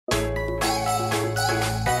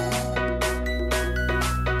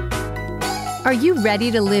Are you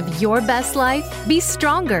ready to live your best life, be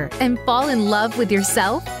stronger, and fall in love with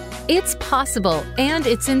yourself? It's possible, and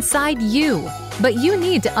it's inside you, but you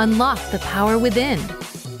need to unlock the power within.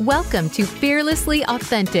 Welcome to Fearlessly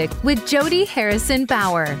Authentic with Jodi Harrison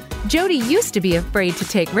Bauer. Jodi used to be afraid to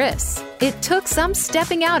take risks. It took some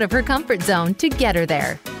stepping out of her comfort zone to get her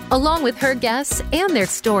there. Along with her guests and their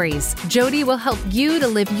stories, Jodi will help you to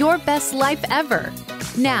live your best life ever.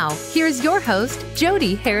 Now, here's your host,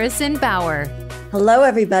 Jodi Harrison Bauer. Hello,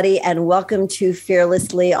 everybody, and welcome to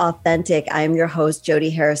Fearlessly Authentic. I'm your host, Jodi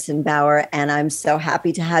Harrison Bauer, and I'm so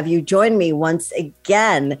happy to have you join me once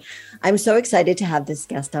again. I'm so excited to have this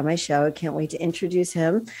guest on my show. I can't wait to introduce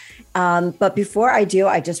him. But before I do,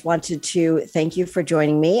 I just wanted to thank you for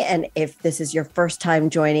joining me. And if this is your first time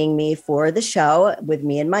joining me for the show with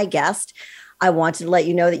me and my guest, I wanted to let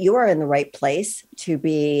you know that you are in the right place to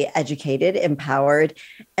be educated, empowered,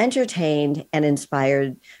 entertained, and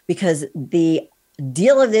inspired, because the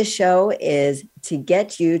deal of this show is to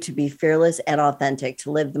get you to be fearless and authentic,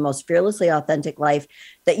 to live the most fearlessly authentic life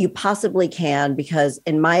that you possibly can. Because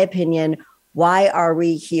in my opinion, why are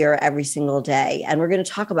we here every single day? And we're going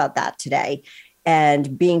to talk about that today,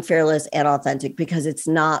 and being fearless and authentic, because it's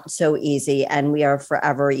not so easy and we are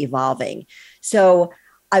forever evolving. So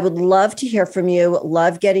I would love to hear from you,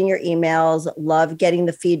 love getting your emails, love getting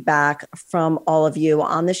the feedback from all of you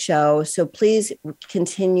on the show. So please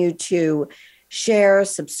continue to share,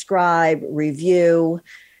 subscribe, review.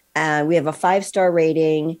 And we have a 5-star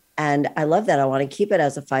rating. And I love that. I want to keep it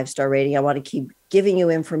as a 5-star rating. I want to keep giving you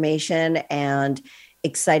information, and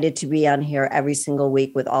excited to be on here every single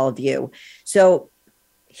week with all of you. So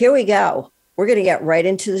here we go. We're going to get right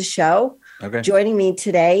into the show. Okay. Joining me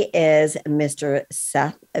today is Mr.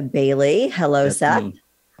 Seth Bailey. Hello, That's Seth. me.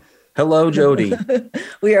 Hello, Jodi.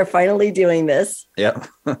 We are finally doing this. Yep.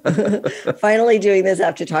 Finally doing this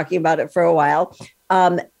after talking about it for a while.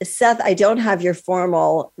 Seth, I don't have your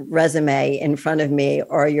formal resume in front of me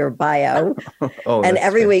or your bio. And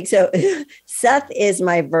every week, so Seth is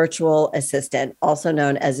my virtual assistant, also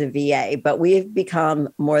known as a VA, but we've become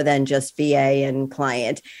more than just VA and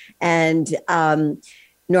client. And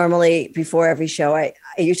normally before every show, I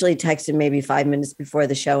usually text him maybe 5 minutes before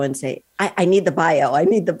the show and say, I need the bio. I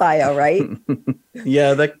need the bio, right?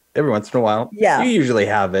 Yeah, like every once in a while. Yeah. You usually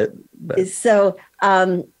have it. But. So,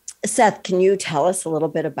 Seth, can you tell us a little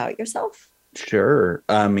bit about yourself? Sure.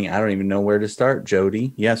 I mean, I don't even know where to start,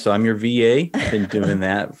 Jodi. Yeah, so I'm your VA. I've been doing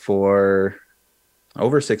that for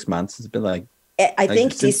over 6 months. It's been like... I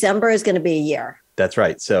think December is going to be a year. That's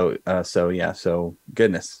right. So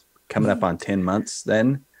goodness, coming up on 10 months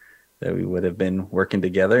then that we would have been working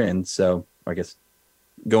together. And so I guess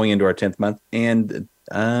going into our 10th month. And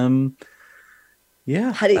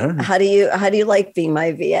yeah. How do you like being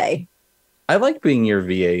my VA? I like being your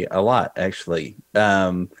VA a lot, actually.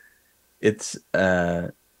 It's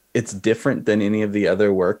different than any of the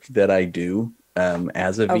other work that I do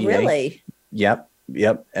as a VA. Oh, really? Yep.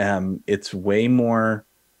 It's way more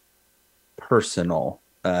personal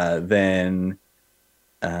than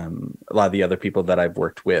a lot of the other people that I've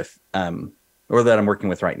worked with, or that I'm working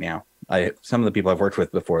with right now. Some of the people I've worked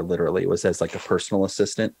with before literally was as like a personal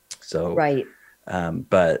assistant. So right.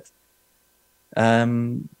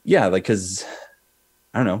 Yeah, like, cause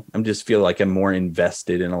I don't know, I'm just feel like I'm more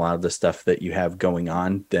invested in a lot of the stuff that you have going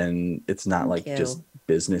on than it's not like just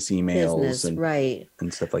business emails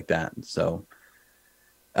and stuff like that. So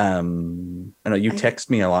I know you text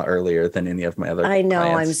me a lot earlier than any of my other I know,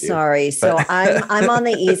 I'm do, sorry. So I'm on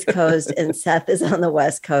the East Coast and Seth is on the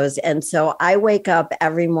West Coast. And so I wake up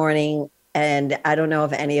every morning, and I don't know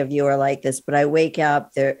if any of you are like this, but I wake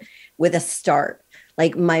up there with a start.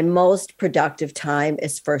 Like my most productive time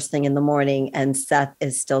is first thing in the morning, and Seth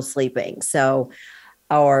is still sleeping. So,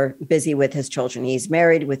 or busy with his children. He's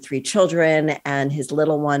married with 3 children, and his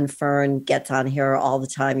little one, Fern, gets on here all the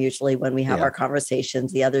time, usually when we have our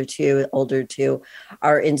conversations. The other 2, older 2,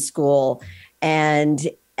 are in school. And,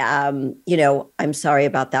 I'm sorry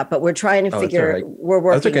about that, but we're trying to figure, we're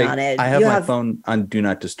working on it. I have my phone on Do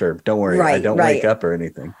Not Disturb. Don't worry. I don't wake up or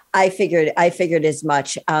anything. I figured as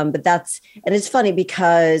much. But and it's funny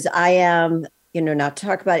because I am, not to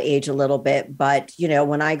talk about age a little bit, but,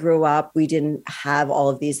 when I grew up, we didn't have all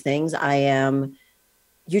of these things.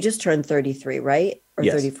 You just turned 33, right? Or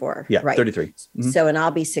yes. 34? Yeah, right. 33. Mm-hmm. So, and I'll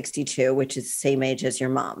be 62, which is the same age as your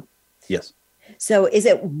mom. Yes. So is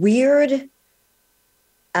it weird?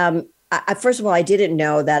 First of all, I didn't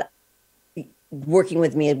know that working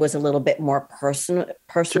with me, it was a little bit more personal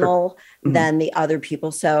Sure. than the other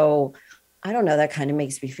people. So I don't know, that kind of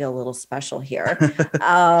makes me feel a little special here.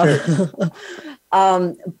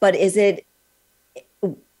 But is it,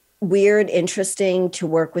 weird, interesting to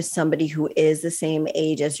work with somebody who is the same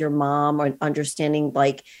age as your mom, or understanding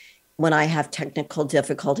like when I have technical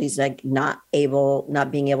difficulties, like not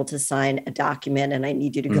being able to sign a document and I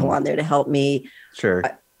need you to go on there to help me. Sure.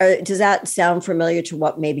 Does that sound familiar to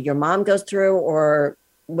what maybe your mom goes through, or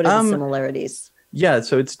what are the similarities? Yeah.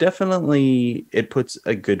 So it's definitely, it puts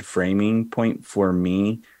a good framing point for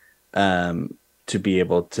me to be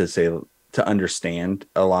able to say, to understand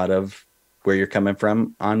a lot of where you're coming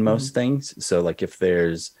from on most things. So like if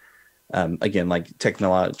there's, again, like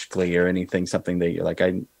technologically or anything, something that you're like,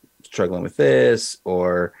 I'm struggling with this,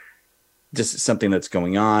 or just something that's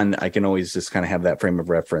going on, I can always just kind of have that frame of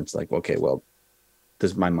reference. Like, okay, well,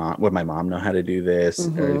 would my mom know how to do this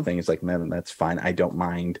or anything? It's like, man, that's fine. I don't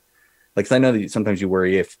mind. Like, 'cause I know that sometimes you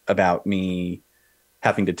worry about me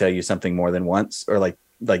having to tell you something more than once, or like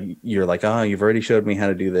you're like, oh, you've already showed me how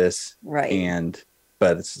to do this. Right.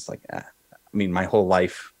 But it's just like, I mean, my whole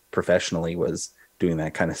life professionally was doing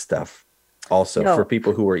that kind of stuff also for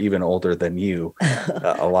people who were even older than you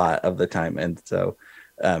a lot of the time. And so,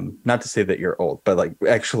 not to say that you're old, but like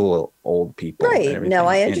actual old people. Right. No,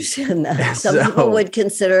 I understand that. Some people would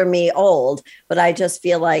consider me old, but I just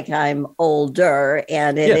feel like I'm older,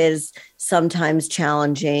 and it is sometimes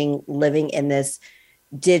challenging living in this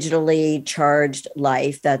digitally charged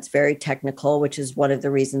life that's very technical, which is one of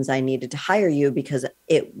the reasons I needed to hire you, because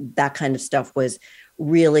that kind of stuff was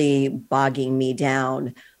really bogging me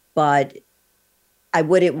down. But I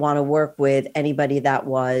wouldn't want to work with anybody that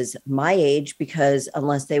was my age, because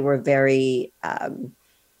unless they were very,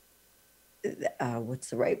 what's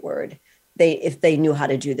the right word? If they knew how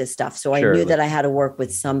to do this stuff. So I knew that I had to work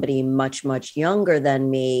with somebody much, much younger than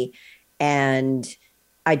me. And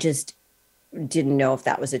I just didn't know if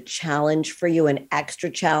that was a challenge for you, an extra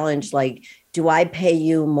challenge. Like, do I pay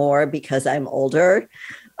you more because I'm older?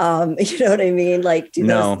 You know what I mean? Like,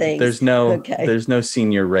 those things. There's no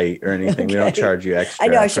senior rate or anything. We don't charge you extra. I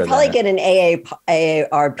know I should probably get an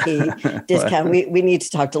AARP discount. We need to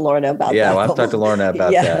talk to Lorna about that. Yeah, we'll have to talk to Lorna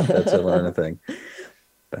about that. That's a Lorna thing.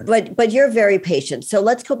 But you're very patient. So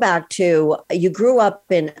let's go back to, you grew up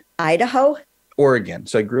in Idaho? Oregon.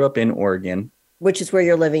 So I grew up in Oregon. Which is where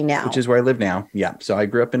you're living now. Which is where I live now. Yeah. So I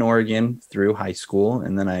grew up in Oregon through high school,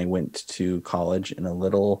 and then I went to college in a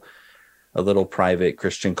little private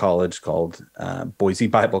Christian college called Boise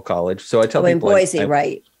Bible College. So I tell people in Boise,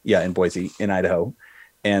 right? Yeah, in Boise, in Idaho.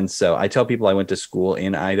 And so I tell people I went to school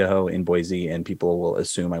in Idaho, in Boise, and people will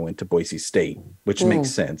assume I went to Boise State, which makes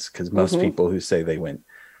sense because most people who say they went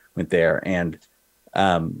there. And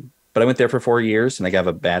but I went there for 4 years, and I got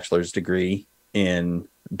a bachelor's degree in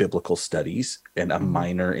biblical studies and a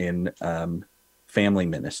minor in family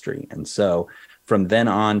ministry. And so from then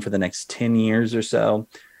on, for the next 10 years or so,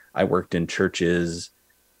 I worked in churches,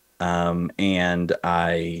 and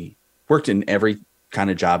I worked in every kind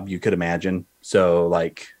of job you could imagine. So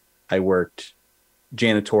like I worked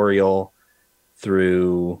janitorial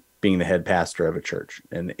through being the head pastor of a church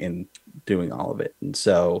and in doing all of it. And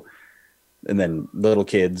so, and then little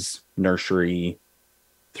kids, nursery,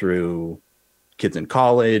 through kids in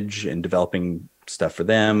college and developing stuff for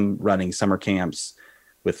them, running summer camps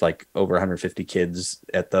with like over 150 kids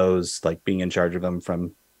at those, like being in charge of them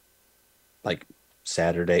from like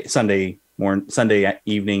Sunday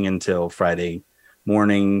evening until Friday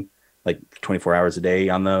morning, like 24 hours a day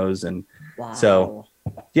on those. And so,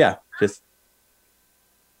 yeah,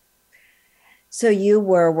 So you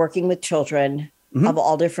were working with children of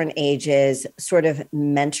all different ages, sort of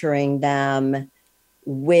mentoring them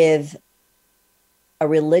with a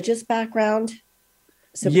religious background.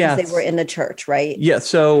 So because they were in the church, right? Yeah.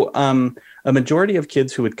 So a majority of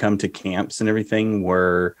kids who would come to camps and everything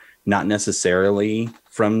were not necessarily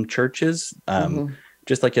from churches.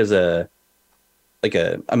 Just like I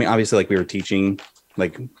mean, obviously like we were teaching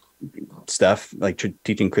like stuff, like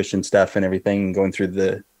teaching Christian stuff and everything, going through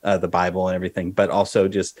the Bible and everything. But also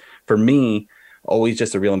just for me, always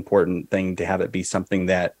just a real important thing to have it be something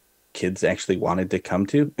that kids actually wanted to come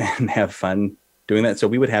to and have fun doing that. So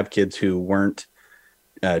we would have kids who weren't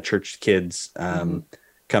church kids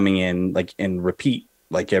coming in like and repeat,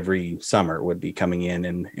 like every summer would be coming in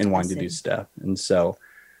and wanting to do stuff. And so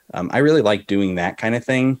I really like doing that kind of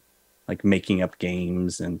thing, like making up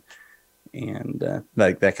games and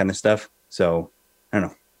like that kind of stuff. So I don't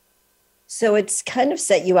know. So it's kind of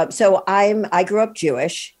set you up. So I grew up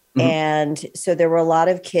Jewish. And so there were a lot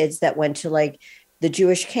of kids that went to like the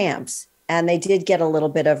Jewish camps, and they did get a little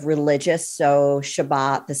bit of religious. So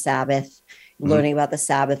Shabbat, the Sabbath, learning about the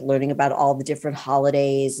Sabbath, learning about all the different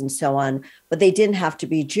holidays and so on. But they didn't have to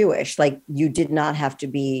be Jewish. Like you did not have to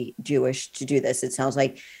be Jewish to do this. It sounds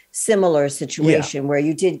like similar situation where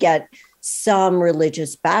you did get some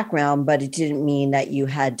religious background, but it didn't mean that you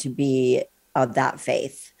had to be of that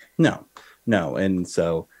faith. No. And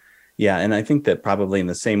so, yeah. And I think that probably in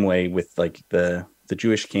the same way with like the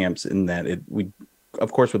Jewish camps, in that we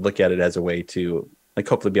of course would look at it as a way to like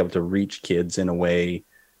hopefully be able to reach kids in a way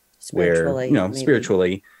where,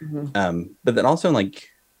 spiritually. But then also like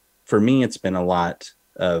for me, it's been a lot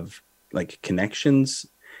of like connections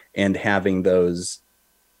and having those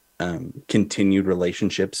continued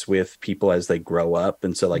relationships with people as they grow up.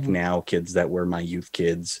 And so like now kids that were my youth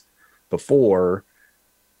kids before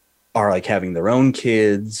are like having their own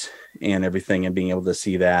kids and everything, and being able to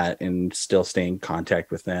see that and still stay in contact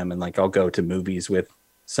with them. And like, I'll go to movies with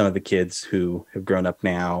some of the kids who have grown up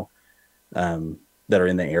now that are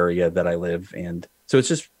in the area that I live. And so it's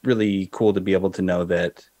just really cool to be able to know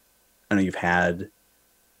that I know you've had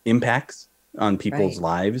impacts on people's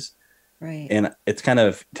lives. Right. And it's kind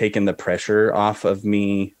of taken the pressure off of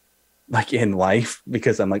me, like in life,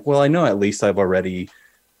 because I'm like, well, I know at least I've already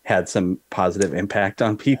had some positive impact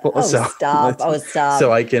on people. Stop.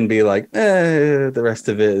 So I can be like, the rest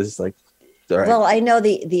of it is like, all right. Well, I know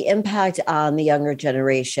the impact on the younger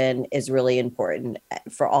generation is really important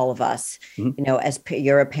for all of us. You know, as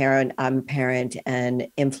you're a parent, I'm a parent, and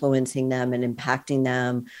influencing them and impacting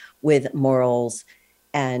them with morals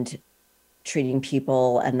and treating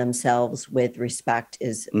people and themselves with respect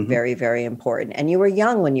is very, very important. And you were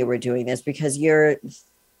young when you were doing this, because you're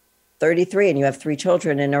 33 and you have 3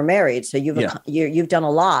 children and are married. So you've done a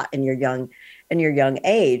lot in your young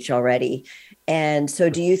age already. And so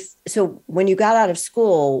so when you got out of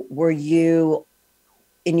school, you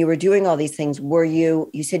were doing all these things,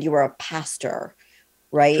 you said you were a pastor,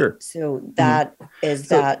 right? Sure. So that is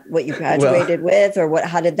that what you graduated with, or what,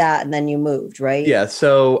 how did that, and then you moved, right? Yeah.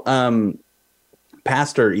 So,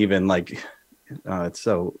 pastor, even like, it's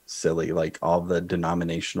so silly, like all the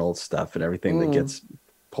denominational stuff and everything that gets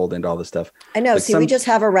pulled into all this stuff. I know. Like we just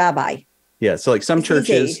have a rabbi. Yeah. So like some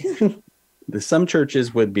churches, some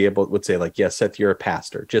churches would say like, yes, Seth, you're a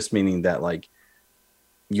pastor, just meaning that like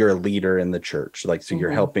you're a leader in the church. Like, so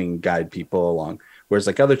you're helping guide people along. Whereas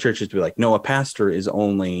like other churches be like, no, a pastor is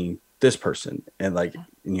only this person. And like,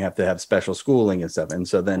 and you have to have special schooling and stuff. And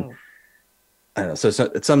so then, I don't know. So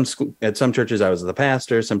at some churches I was the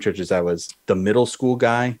pastor, some churches I was the middle school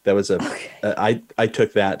guy. That was I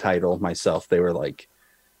took that title myself. They were like,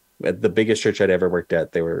 at the biggest church I'd ever worked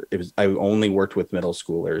at, I only worked with middle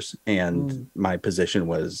schoolers, and my position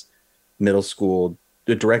was the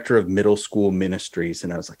director of middle school ministries.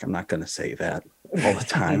 And I was like, I'm not going to say that all the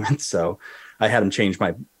time. And so I had them change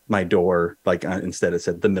my door, like instead it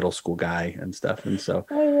said the middle school guy and stuff. And so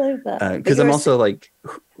I like that, because I'm also like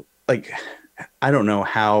I don't know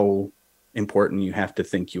how important you have to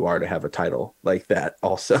think you are to have a title like that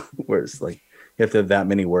also, where it's like you have to have that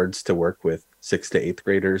many words to work with 6th to 8th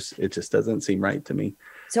graders. It just doesn't seem right to me.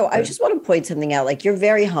 So I just want to point something out. Like, you're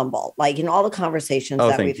very humble. Like, in all the conversations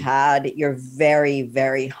that we've had, you're very,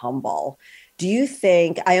 very humble. Do you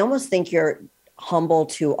think, I almost think you're humble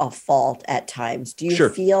to a fault at times. Do you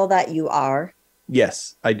feel that you are?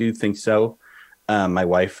 Yes, I do think so. My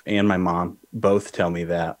wife and my mom both tell me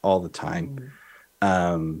that all the time.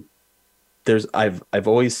 I've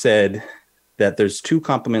always said that there's 2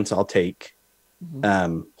 compliments I'll take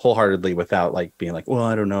wholeheartedly without like being like, well,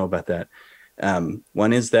 I don't know about that.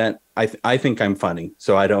 One is that I think I'm funny,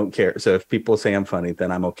 so I don't care. So if people say I'm funny,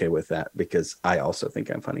 then I'm okay with that, because I also think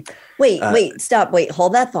I'm funny. Stop.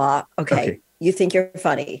 Hold that thought. Okay. You think you're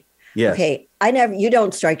funny. Yes. Okay. You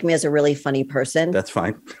don't strike me as a really funny person. That's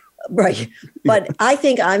fine. Right. But I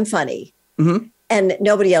think I'm funny. And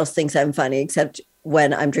nobody else thinks I'm funny except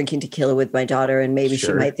when I'm drinking tequila with my daughter, and maybe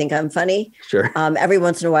she might think I'm funny. Sure. Every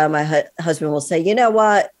once in a while, my husband will say, you know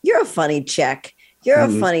what? You're a funny chick. You're a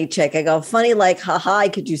funny chick. I go, funny like, haha,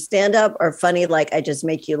 could you stand up? Or funny like, I just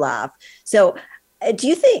make you laugh. So do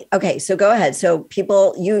you think, okay, so go ahead. So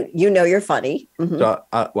people, you know you're funny. So,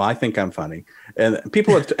 well, I think I'm funny. And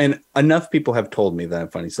people have, and enough people have told me that I'm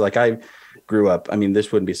funny. So like I grew up, I mean,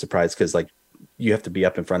 this wouldn't be a surprise because like you have to be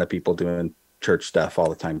up in front of people doing church stuff all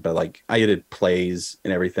the time. But like I did plays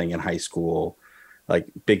and everything in high school, like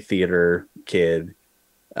big theater kid.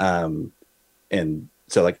 And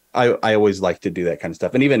so like I always like to do that kind of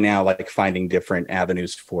stuff. And even now, like finding different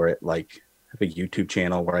avenues for it, like I have a YouTube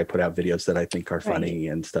channel where I put out videos that I think are funny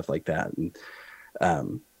and stuff like that. And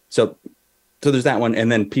so there's that one.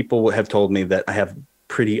 And then people have told me that I have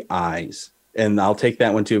pretty eyes. And I'll take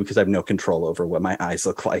that one too, because I have no control over what my eyes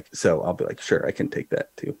look like. So I'll be like, sure, I can take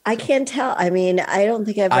that too. I can't tell. I mean, I don't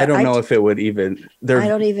think I don't know if it would even, I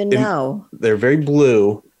don't even know. They're very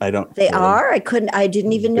blue. They are? I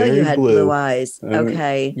didn't even know you had blue eyes.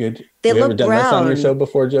 Okay. Good. They look done brown. This on your show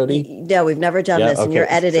before, Jodi? No, we've never done this, and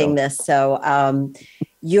you're editing this. So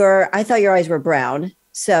I thought your eyes were brown.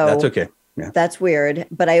 So that's okay. Yeah. That's weird.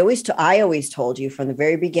 But I always told you from the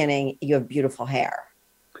very beginning, you have beautiful hair.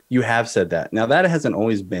 You have said that. Now that hasn't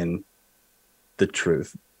always been the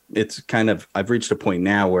truth. It's kind of, I've reached a point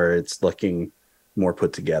now where it's looking more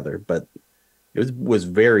put together, but it was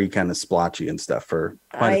very kind of splotchy and stuff for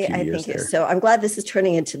quite a few years there. So I'm glad this is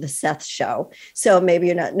turning into the Seth show. So maybe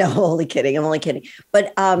you're not, no, I'm only kidding.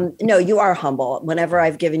 But no, you are humble. Whenever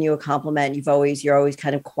I've given you a compliment, you're always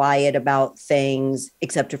kind of quiet about things,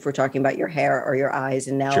 except if we're talking about your hair or your eyes.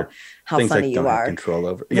 And now how things funny you are. Control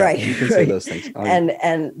over. Yeah, right. You can say those things.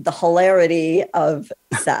 And the hilarity of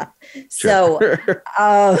Seth. So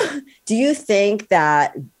do you think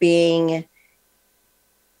that being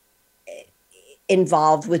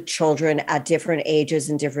involved with children at different ages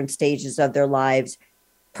and different stages of their lives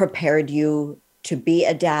prepared you to be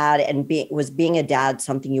a dad, and was being a dad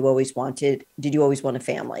something you always wanted? Did you always want a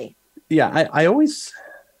family? Yeah, I always,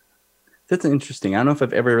 that's interesting. I don't know if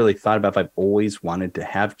I've ever really thought about if I've always wanted to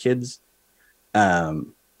have kids. I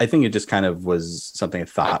think it just kind of was something I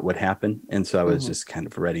thought would happen. And so I was just kind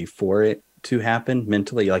of ready for it to happen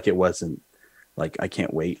mentally. Like it wasn't like, I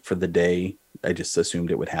can't wait for the day. I just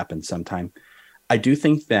assumed it would happen sometime. I do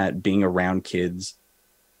think that being around kids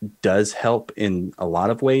does help in a lot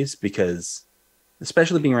of ways, because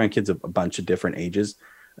especially being around kids of a bunch of different ages,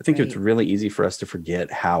 I think it's really easy for us to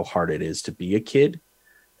forget how hard it is to be a kid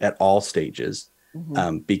at all stages,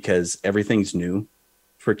 because everything's new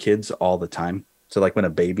for kids all the time. So like when a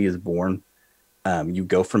baby is born, you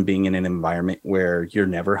go from being in an environment where you're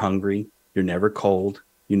never hungry, you're never cold,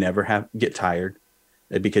 you never get tired,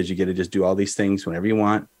 because you get to just do all these things whenever you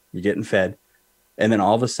want, you're getting fed. And then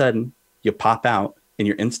all of a sudden you pop out and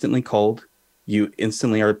you're instantly cold. You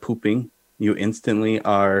instantly are pooping. You instantly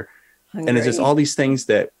are hungry. And it's just all these things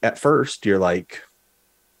that at first you're like,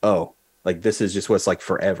 oh, like this is just what's like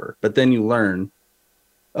forever. But then you learn,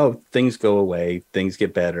 oh, things go away, things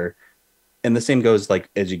get better. And the same goes like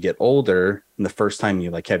as you get older, and the first time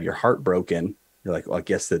you like have your heart broken, you're like, well, I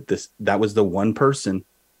guess that was the one person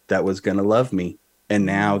that was going to love me. And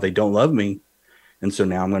now they don't love me. And so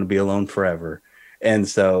now I'm going to be alone forever. And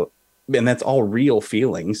so, and that's all real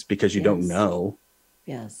feelings because you don't know.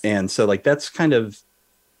 Yes. And so like, that's kind of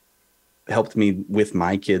helped me with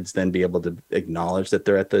my kids then be able to acknowledge that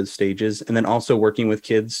they're at those stages. And then also working with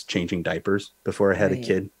kids, changing diapers before I had a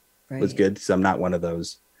kid was good. So I'm not one of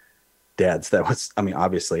those dads that was, I mean,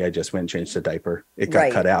 obviously I just went and changed a diaper. It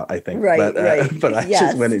got cut out, I think. But I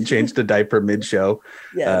just went and changed a diaper mid-show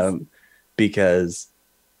because,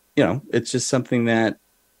 you know, it's just something that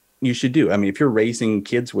you should do. I mean, if you're raising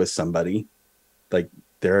kids with somebody, like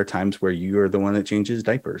there are times where you are the one that changes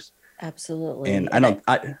diapers. Absolutely. And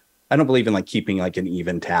I don't believe in like keeping like an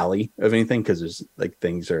even tally of anything, because there's like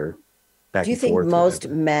things are back and forth. Do you think most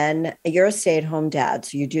men, you're a stay-at-home dad,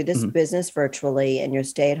 so you do this business virtually and you're a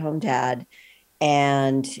stay-at-home dad,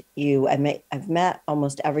 and I've met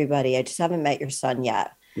almost everybody. I just haven't met your son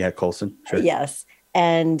yet. Yeah, Colson. Sure. Yes.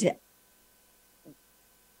 And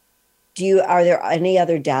are there any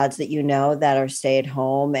other dads that you know that are stay at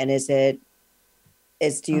home? And do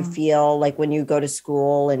you feel like when you go to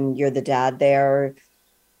school and you're the dad there,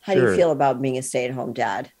 how do you feel about being a stay at home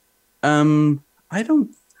dad?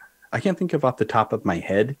 I can't think of off the top of my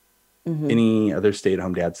head any other stay at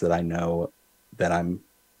home dads that I know that I'm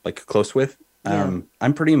like close with.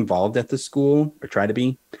 I'm pretty involved at the school, or try to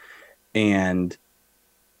be. And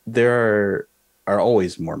there are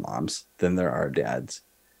always more moms than there are dads.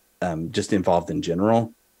 Just involved in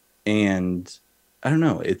general. And I don't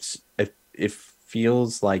know, it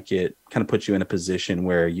feels like it kind of puts you in a position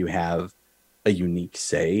where you have a unique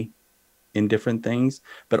say in different things,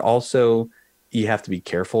 but also I have to be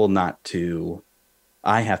careful not to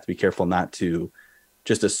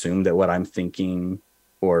just assume that what I'm thinking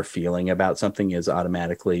or feeling about something is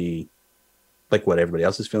automatically like what everybody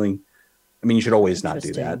else is feeling. I mean, you should always not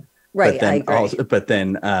do that. Right. But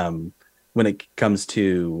then when it comes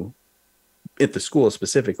to at the school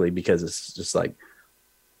specifically, because it's just like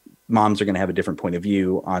moms are going to have a different point of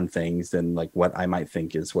view on things than like what I might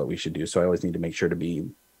think is what we should do. So I always need to make sure to be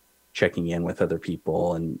checking in with other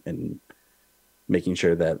people and making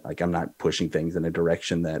sure that like I'm not pushing things in a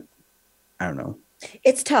direction that, I don't know.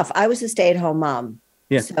 It's tough. I was a stay-at-home mom.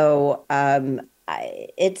 Yeah. So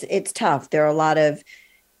it's tough. There are a lot of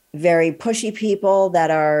very pushy people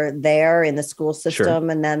that are there in the school system.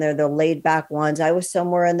 Sure. And then they're the laid back ones. I was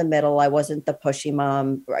somewhere in the middle. I wasn't the pushy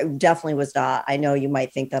mom. I definitely was not. I know you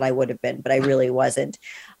might think that I would have been, but I really wasn't.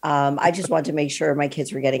 I just wanted to make sure my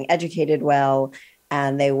kids were getting educated well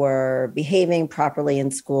and they were behaving properly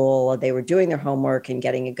in school. They were doing their homework and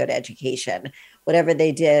getting a good education. Whatever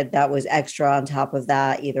they did, that was extra on top of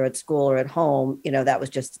that, either at school or at home, that was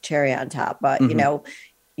just the cherry on top. But,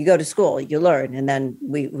 you go to school, you learn, and then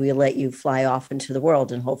we let you fly off into the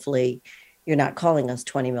world, and hopefully you're not calling us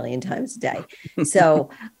 20 million times a day. So,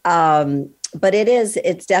 but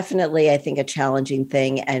it's definitely, I think, a challenging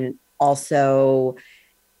thing. And also,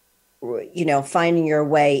 finding your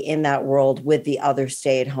way in that world with the other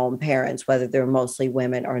stay-at-home parents, whether they're mostly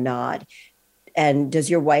women or not. And do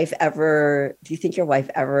you think your wife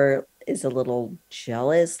ever is a little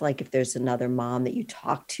jealous? Like if there's another mom that you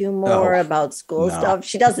talk to more about school stuff?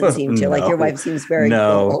 She doesn't seem to. Like your wife seems very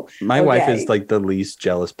cool. My wife is like the least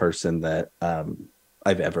jealous person that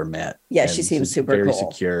I've ever met. Yeah, she seems super very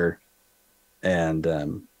cool. Secure.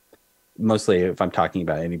 And mostly if I'm talking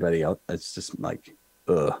about anybody else, it's just like,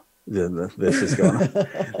 this is going on.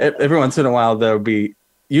 Every once in a while, there'll be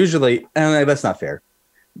usually, and that's not fair.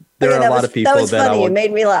 There are a lot of people that was funny. It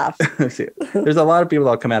made me laugh. There's a lot of people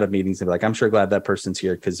that'll come out of meetings and be like, I'm sure glad that person's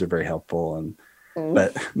here because they're very helpful. And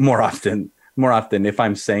but more often, if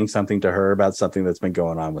I'm saying something to her about something that's been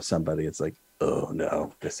going on with somebody, it's like, oh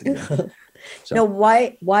no, this again. So. No,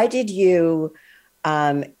 why did you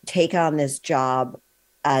take on this job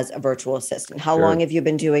as a virtual assistant? How long have you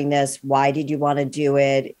been doing this? Why did you want to do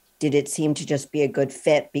it? Did it seem to just be a good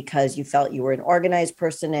fit because you felt you were an organized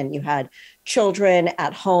person and you had children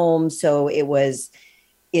at home? So it was,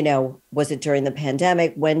 was it during the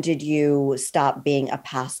pandemic? When did you stop being a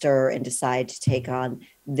pastor and decide to take on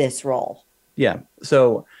this role? Yeah.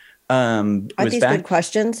 So are these good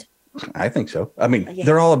questions? I think so. I mean,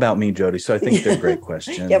 they're all about me, Jodi. So I think they're great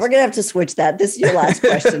questions. Yeah, we're going to have to switch that. This is your last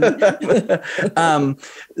question.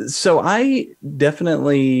 So I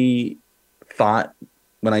definitely thought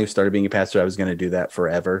when I started being a pastor, I was going to do that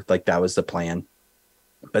forever. Like that was the plan.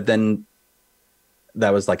 But then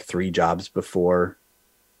that was like 3 jobs before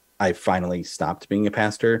I finally stopped being a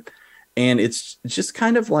pastor. And it's just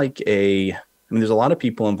kind of like there's a lot of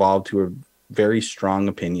people involved who are very strong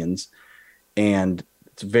opinions, and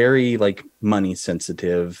it's very like money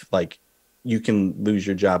sensitive. Like you can lose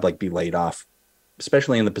your job, like be laid off,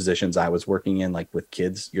 especially in the positions I was working in, like with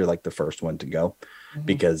kids, you're like the first one to go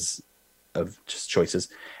because of just choices.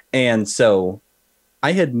 And so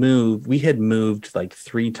we had moved like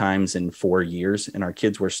 3 times in 4 years, and our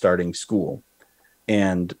kids were starting school,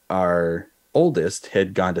 and our oldest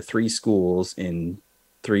had gone to 3 schools in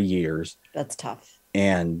 3 years. That's tough.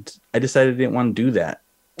 And I decided I didn't want to do that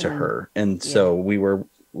to her. And so we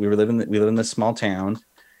live in this small town,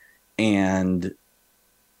 and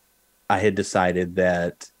I had decided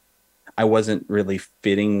that I wasn't really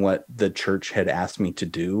fitting what the church had asked me to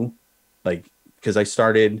do. Like, because I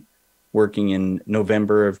started working in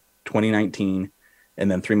November of 2019,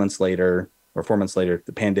 and then 3 months later or 4 months later,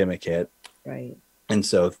 the pandemic hit. Right. And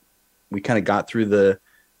so we kind of got through the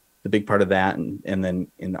big part of that. And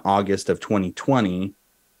then in August of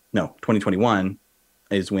 2021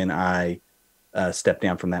 is when I stepped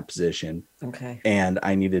down from that position. Okay. And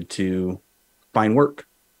I needed to find work.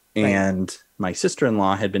 Right. And my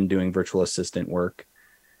sister-in-law had been doing virtual assistant work.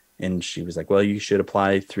 And she was like, well, you should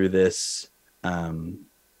apply through this. Can't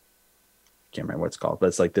remember what it's called, but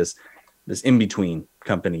it's like this in-between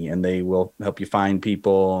company, and they will help you find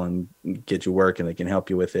people and get you work, and they can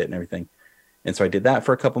help you with it and everything. And so I did that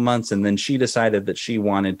for a couple months. And then she decided that she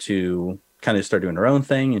wanted to kind of start doing her own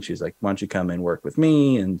thing. And she's like, why don't you come and work with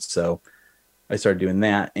me? And so I started doing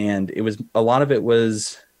that. And a lot of it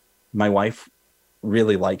was my wife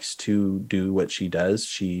really likes to do what she does.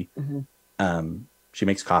 She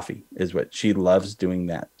makes coffee, is what she loves doing,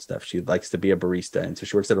 that stuff. She likes to be a barista. And so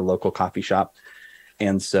she works at a local coffee shop.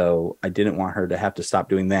 And so I didn't want her to have to stop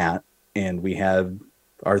doing that. And we have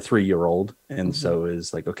our 3-year-old. And so it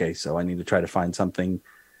was like, okay, so I need to try to find something.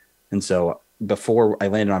 And so before I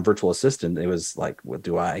landed on virtual assistant, it was like, what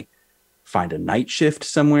do I find a night shift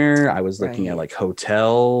somewhere? I was looking at like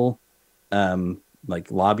hotel, like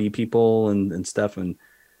lobby people and stuff, and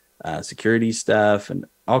security stuff, and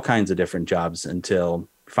all kinds of different jobs, until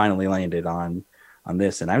finally landed on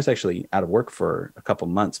this. And I was actually out of work for a couple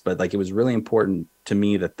months, but like, it was really important to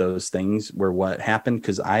me that those things were what happened,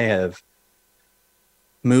 because I have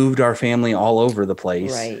moved our family all over the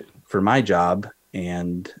place for my job,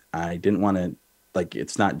 and I didn't want to like,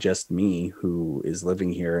 it's not just me who is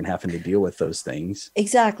living here and having to deal with those things.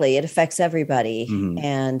 Exactly. It affects everybody.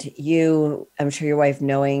 And I'm sure your wife,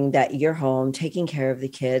 knowing that you're home, taking care of the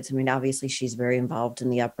kids. I mean, obviously she's very involved in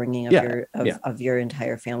the upbringing of your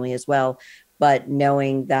entire family as well. But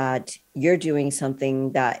knowing that you're doing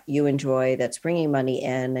something that you enjoy, that's bringing money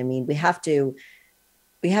in. I mean, we have to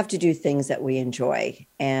do things that we enjoy.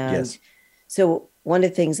 And so one of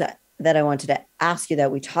the things that I wanted to ask you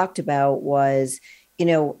that we talked about was,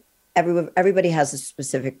 everybody has a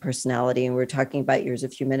specific personality, and we were talking about yours a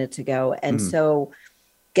few minutes ago. And so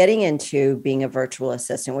getting into being a virtual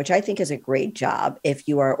assistant, which I think is a great job if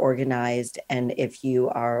you are organized and if you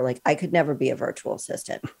are like, I could never be a virtual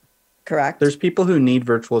assistant. Correct. There's people who need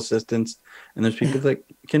virtual assistants, and there's people that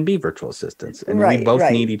can be virtual assistants, and we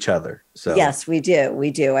both need each other. So yes, we do. We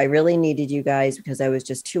do. I really needed you guys because I was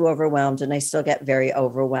just too overwhelmed, and I still get very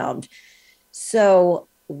overwhelmed. So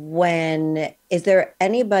is there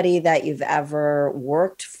anybody that you've ever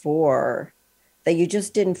worked for that you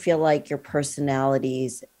just didn't feel like your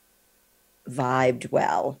personalities vibed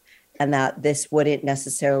well, and that this wouldn't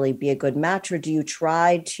necessarily be a good match? Or do you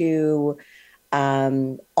try to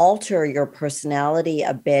alter your personality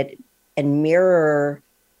a bit and mirror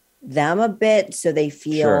them a bit so they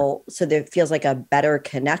feel, so there feels like a better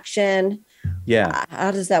connection? Yeah.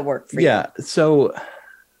 How does that work for you? Yeah. So,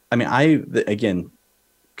 I mean, again,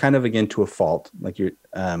 to a fault, like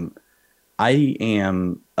I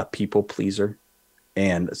am a people pleaser.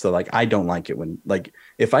 And so, like, I don't like it when, like,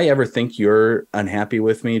 if I ever think you're unhappy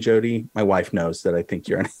with me, Jodi, my wife knows that I think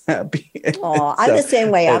you're unhappy. Oh, I'm the same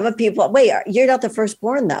way. I'm a people. Wait, you're not the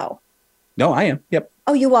firstborn, though. No, I am. Yep.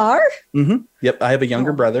 Oh, you are? Mm-hmm. Yep. I have a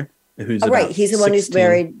younger brother who's right. He's the 16. One who's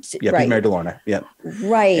married. Yeah, he's married to Lorna. Yep.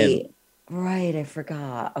 Right. Right. I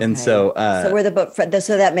forgot. Okay. And so, so we're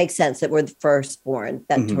so that makes sense that we're the firstborn.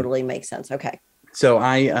 That totally makes sense. Okay. So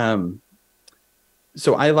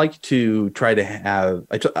I like to try to have,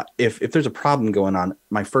 if there's a problem going on,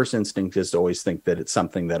 my first instinct is to always think that it's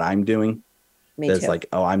something that I'm doing. That's like,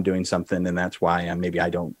 oh, I'm doing something, and that's why maybe I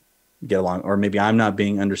don't get along, or maybe I'm not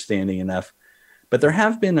being understanding enough. But there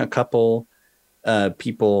have been a couple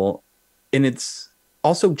people, and it's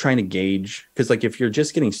also trying to gauge, because like if you're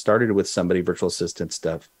just getting started with somebody, virtual assistant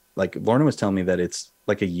stuff, like Lorna was telling me that it's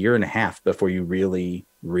like a year and a half before you really,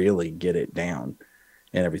 really get it down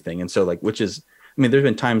and everything. And so like, there's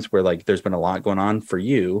been times where like there's been a lot going on for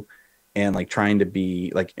you, and like trying to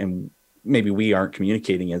be like, and maybe we aren't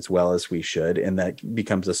communicating as well as we should, and that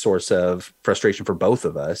becomes a source of frustration for both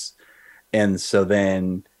of us. And so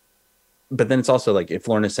but then it's also like, if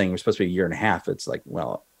Lorna's saying we're supposed to be a year and a half, it's like,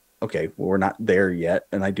 well, okay, well, we're not there yet.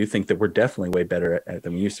 And I do think that we're definitely way better at it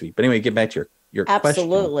than we used to be. But anyway, get back to your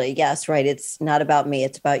Absolutely. question. Yes. Right. It's not about me.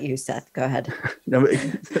 It's about you, Seth. Go ahead. No,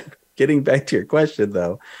 getting back to your question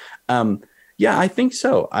though. Yeah, I think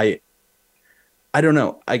so. I don't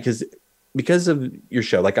know. Because of your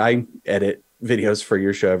show, like I edit videos for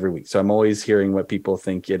your show every week. So I'm always hearing what people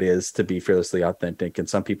think it is to be fearlessly authentic. And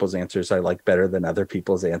some people's answers I like better than other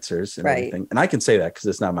people's answers and everything. And I can say that because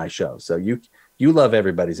it's not my show. So you love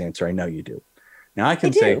everybody's answer. I know you do. Now I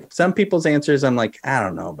can say some people's answers, I'm like, I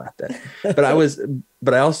don't know about that.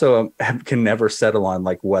 But I also can never settle on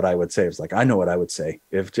like what I would say. It's like, I know what I would say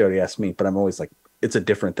if Jodi asked me, but I'm always like, it's a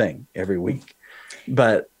different thing every week.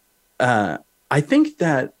 But I think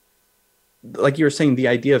that, like you were saying, the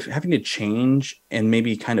idea of having to change and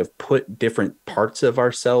maybe kind of put different parts of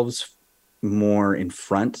ourselves more in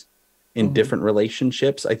front in different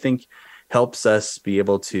relationships, I think helps us be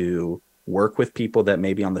able to work with people that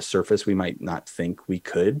maybe on the surface we might not think we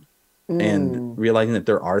could. And realizing that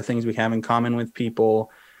there are things we have in common with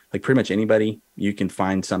people, like pretty much anybody, you can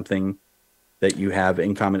find something that you have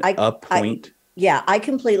in common. Yeah, I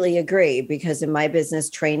completely agree, because in my business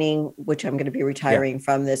training, which I'm going to be retiring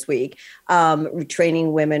from this week,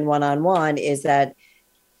 training women one-on-one, is that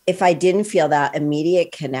if I didn't feel that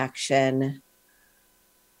immediate connection,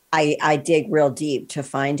 I dig real deep to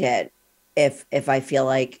find it. If I feel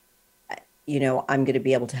like, I'm going to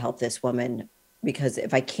be able to help this woman, because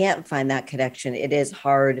if I can't find that connection, it is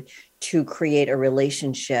hard to create a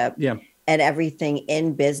relationship. Yeah. And everything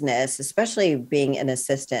in business, especially being an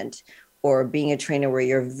assistant or being a trainer where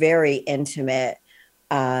you're very intimate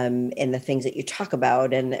in the things that you talk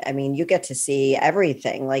about. And I mean, you get to see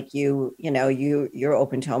everything, like you're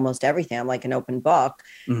open to almost everything. I'm like an open book.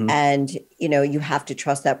 And, you have to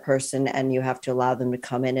trust that person, and you have to allow them to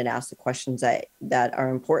come in and ask the questions that are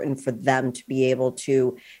important for them to be able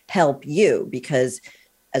to help you. Because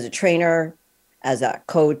as a trainer, as a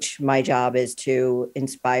coach, my job is to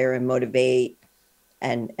inspire and motivate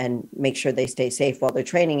and make sure they stay safe while they're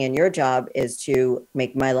training. And your job is to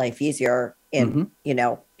make my life easier. And,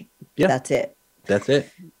 that's it. That's it.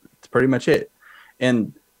 It's pretty much it.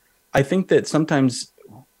 And I think that sometimes,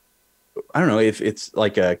 I don't know if it's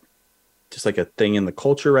like just like a thing in the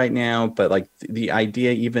culture right now, but like the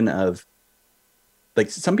idea even of like,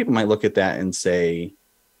 some people might look at that and say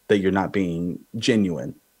that you're not being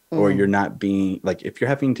genuine, or you're not being like, if you're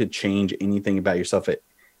having to change anything about yourself at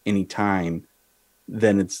any time,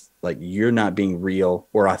 then it's like you're not being real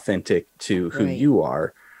or authentic to who you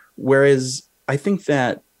are. Whereas I think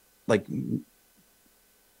that like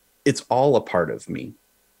it's all a part of me.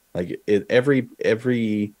 Like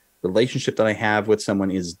every relationship that I have with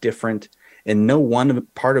someone is different, and no one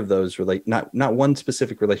part of those not one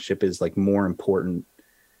specific relationship is like more important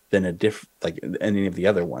than like any of the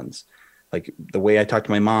other ones. Like the way I talk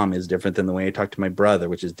to my mom is different than the way I talk to my brother,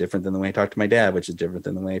 which is different than the way I talk to my dad, which is different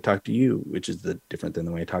than the way I talk to you, which is different than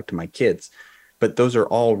the way I talk to my kids. But those are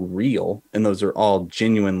all real, and those are all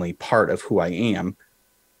genuinely part of who I am.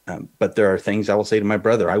 But there are things I will say to my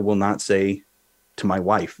brother I will not say to my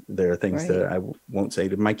wife. There are things that I won't say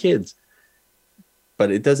to my kids.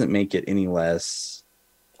 But it doesn't make it any less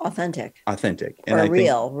authentic and or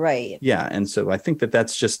real, right? Yeah. And so I think that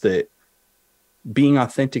that's just being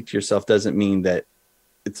authentic to yourself doesn't mean that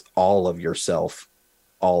it's all of yourself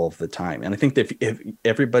all of the time. And I think that if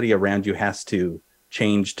everybody around you has to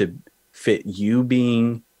change to fit you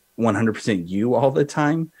being 100% you all the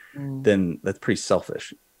time, then that's pretty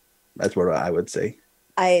selfish. That's what I would say.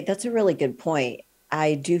 That's a really good point.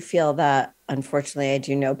 I do feel that, unfortunately, I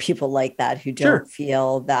do know people like that who don't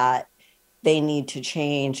feel that they need to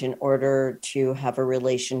change in order to have a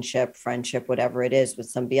relationship, friendship, whatever it is with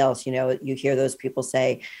somebody else. You know, you hear those people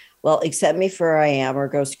say, well, accept me for who I am or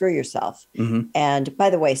go screw yourself. And by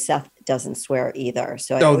the way, Seth doesn't swear either.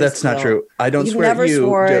 So that's not true. I don't swear at you.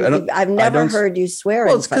 Sworn, I've never heard you swear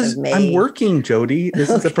in front of me. I'm working, Jodi. This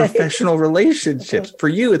is a professional relationship. For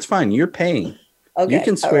you, it's fine. You're paying. Okay. You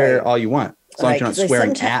can swear all you want. As long as you're not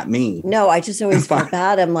swearing at me. No, I just always feel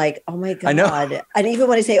bad. I'm like, oh my God. I know. And even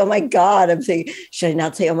when I say, oh my God, I'm saying, should I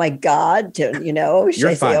not say, oh my God? Should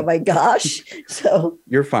I say, oh my gosh? So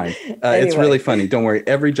you're fine. Anyway. It's really funny. Don't worry.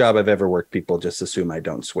 Every job I've ever worked, people just assume I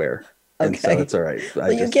don't swear. And so it's all right.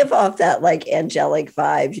 Well, you give off that like angelic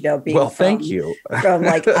vibe, being thank you. From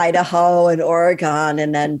like Idaho and Oregon,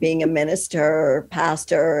 and then being a minister or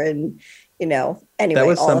pastor, and anyway. That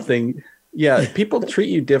was something. Yeah, people treat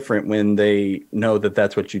you different when they know that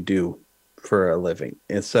that's what you do for a living.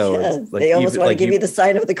 And so it's like, they almost want to give you the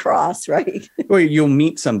sign of the cross, right? Or you'll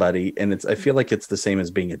meet somebody, and I feel like it's the same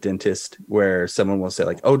as being a dentist, where someone will say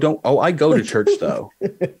like, I go to church though.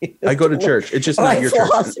 I go to church. It's just not your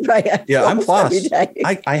church. Right? Yeah, I'm floss.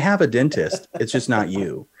 I have a dentist. It's just not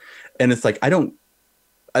you. And it's like,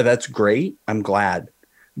 that's great. I'm glad.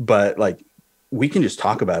 But like, we can just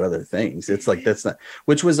talk about other things. It's like, that's not,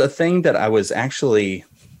 which was a thing that I was actually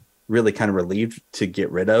really kind of relieved to get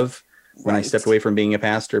rid of when I stepped away from being a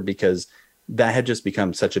pastor, because that had just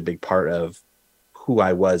become such a big part of who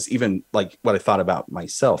I was, even like what I thought about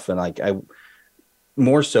myself. And like, I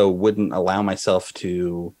more so wouldn't allow myself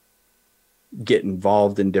to get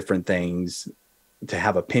involved in different things, to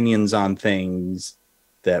have opinions on things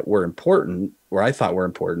that were important, or I thought were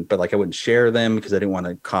important, but like I wouldn't share them because I didn't want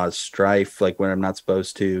to cause strife, like when I'm not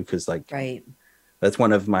supposed to. Because like, that's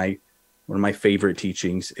one of my favorite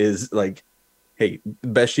teachings is like, hey, the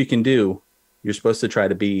best you can do, you're supposed to try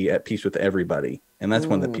to be at peace with everybody. And that's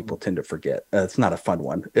one that people tend to forget. It's not a fun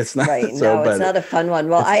one. It's not. Right. No, it's not a fun one.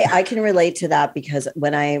 Well, I can relate to that, because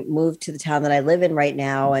when I moved to the town that I live in right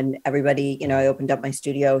now, and everybody, I opened up my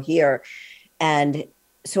studio here, and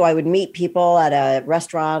so I would meet people at a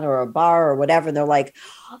restaurant or a bar or whatever. And they're like,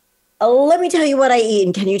 let me tell you what I eat.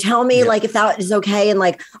 And can you tell me like if that is okay? And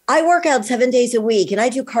like, I work out 7 days a week and I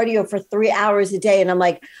do cardio for 3 hours a day. And I'm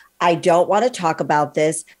like, I don't want to talk about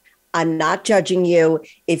this. I'm not judging you.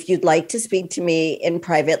 If you'd like to speak to me in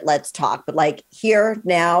private, let's talk. But like here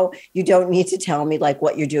now, you don't need to tell me like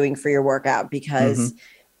what you're doing for your workout, because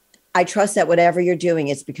I trust that whatever you're doing,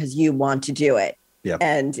 it's because you want to do it. Yeah.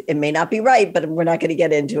 And it may not be right, but we're not going to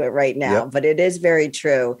get into it right now, but it is very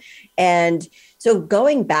true. And so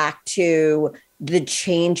going back to the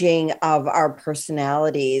changing of our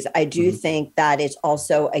personalities, I do think that it's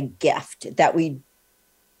also a gift that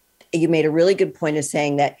you made a really good point of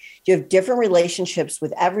saying that you have different relationships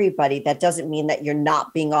with everybody. That doesn't mean that you're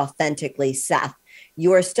not being authentically Seth.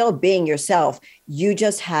 You are still being yourself. You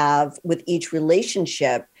just have, with each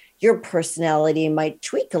relationship, your personality might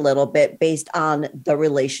tweak a little bit based on the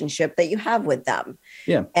relationship that you have with them.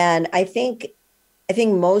 Yeah. And I think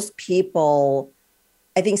most people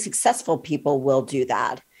I think successful people will do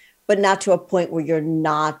that, but not to a point where you're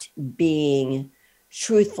not being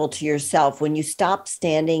truthful to yourself. When you stop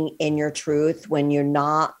standing in your truth, when you're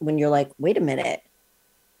like, wait a minute,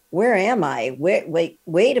 where am I?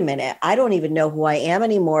 Wait a minute. I don't even know who I am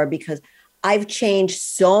anymore because I've changed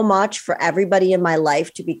so much for everybody in my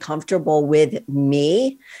life to be comfortable with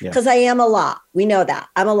me, because I am a lot. We know that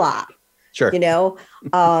I'm a lot. Sure.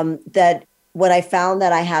 That when I found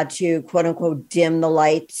that I had to, quote unquote, dim the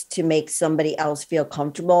lights to make somebody else feel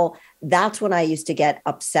comfortable, that's when I used to get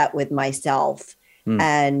upset with myself.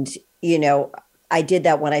 And, I did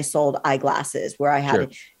that when I sold eyeglasses, where I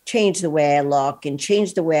had to change the way I look and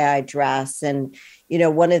change the way I dress. And,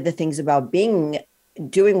 one of the things about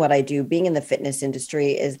doing what I do, being in the fitness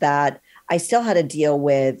industry, is that I still had to deal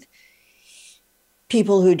with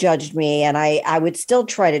people who judged me, and I would still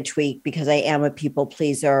try to tweak because I am a people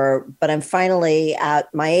pleaser, but I'm finally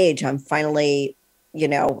at my age. I'm finally,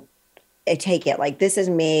 I take it like, this is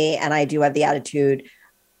me. And I do have the attitude,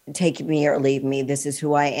 take me or leave me. This is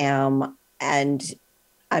who I am. And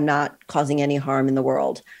I'm not causing any harm in the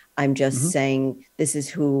world. I'm just saying, this is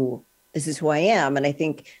who I am. And I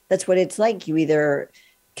think that's what it's like. You either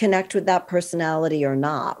connect with that personality or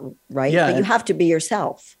not, right? Yeah, but you have to be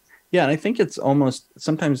yourself. Yeah. And I think it's almost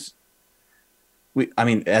sometimes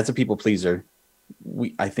as a people pleaser,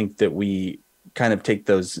 I think that we kind of take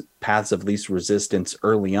those paths of least resistance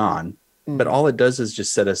early on, but all it does is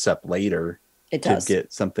just set us up later to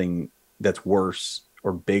get something that's worse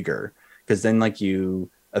or bigger. Because then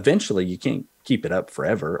eventually you can't keep it up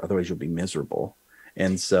forever. Otherwise you'll be miserable.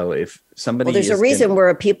 And so if somebody, there's a reason we're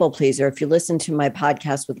a people pleaser. If you listen to my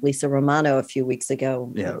podcast with Lisa Romano a few weeks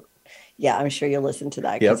ago, I'm sure you'll listen to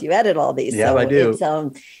that because you edit all these. Yeah, so I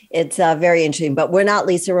do. It's very interesting, but we're not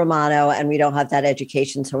Lisa Romano and we don't have that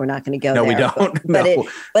education. So we're not going to go there. No, we don't.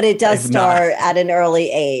 But it does start at an early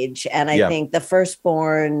age. And I think the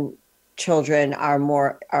firstborn children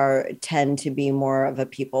tend to be more of a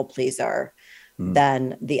people pleaser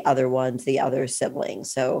than the other ones, the other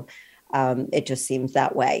siblings. So it just seems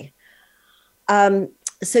that way.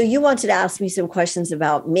 So you wanted to ask me some questions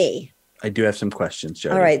about me. I do have some questions,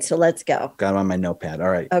 Jodi. All right, so let's go. Got them on my notepad.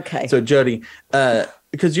 All right. Okay. So Jodi,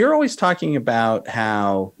 because you're always talking about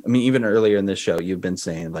how, even earlier in this show, you've been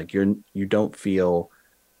saying you're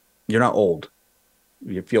not old.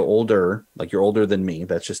 You feel older, like you're older than me.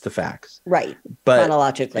 That's just the facts. Right. But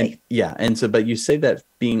chronologically. But you say that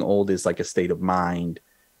being old is like a state of mind.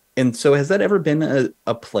 And so has that ever been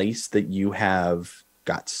a place that you have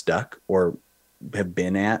got stuck or have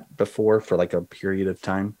been at before for like a period of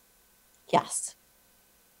time? Yes.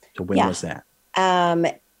 So when was that?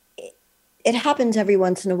 It happens every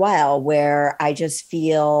once in a while where I just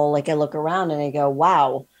feel like I look around and I go,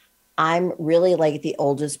 wow, I'm really like the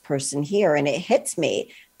oldest person here. And it hits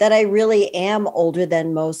me that I really am older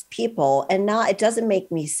than most people. And it doesn't make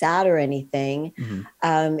me sad or anything.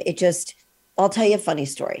 I'll tell you a funny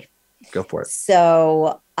story. Go for it.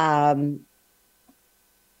 So I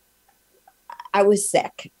was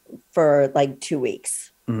sick for like 2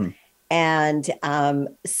 weeks. And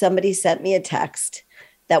somebody sent me a text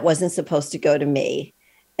that wasn't supposed to go to me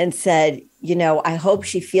and said, I hope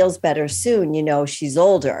she feels better soon. She's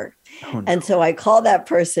older. Oh, no. And so I called that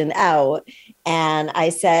person out and I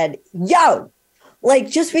said, yo,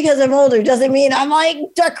 just because I'm older doesn't mean I'm like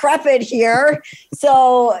decrepit here.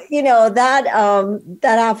 So, that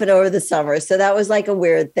happened over the summer. So that was like a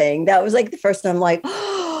weird thing. That was like the first time I'm like,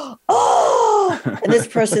 oh, and this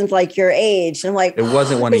person's like your age. And I'm like, it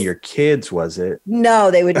wasn't one of your kids, was it? No,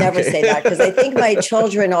 they would never say that. Cause I think my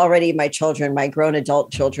grown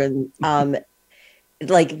adult children,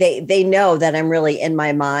 they know that I'm really in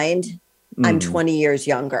my mind. I'm 20 years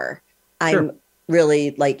younger. Sure. I'm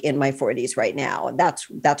really like in my 40s right now. And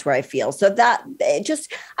that's where I feel. So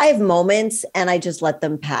I have moments and I just let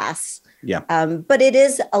them pass. Yeah. But it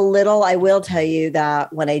is a little, I will tell you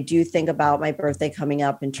that when I do think about my birthday coming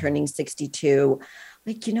up and turning 62,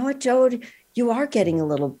 like, you know what, Jodi, you are getting a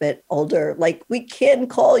little bit older. Like we can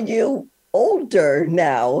call you older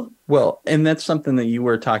now. Well, and that's something that you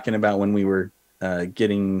were talking about when we were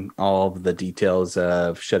getting all of the details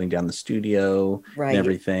of shutting down the studio and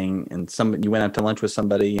everything. And you went out to lunch with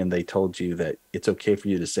somebody and they told you that it's okay for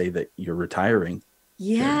you to say that you're retiring.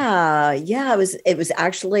 Yeah.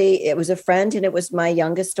 It was a friend and it was my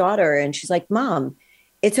youngest daughter. And she's like, Mom,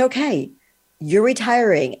 it's okay. You're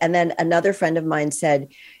retiring. And then another friend of mine said,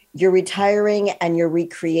 you're retiring and you're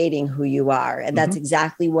recreating who you are. And that's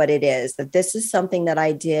exactly what it is, that this is something that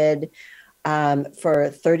I did for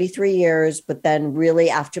 33 years, but then really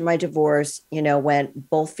after my divorce, went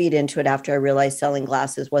both feet into it after I realized selling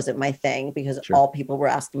glasses wasn't my thing, because all people were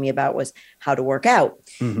asking me about was how to work out.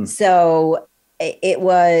 Mm-hmm. So it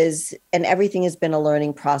was, and everything has been a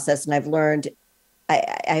learning process. And I've learned,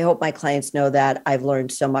 I hope my clients know that I've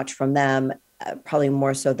learned so much from them, probably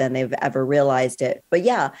more so than they've ever realized it. But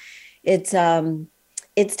yeah, it's time.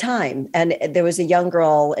 And there was a young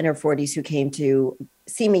girl in her 40s who came to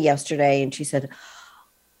see me yesterday, and she said,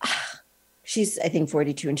 she's, I think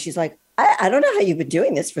 42. And she's like, I don't know how you've been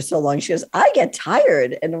doing this for so long. She goes, I get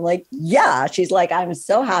tired. And I'm like, yeah. She's like, I'm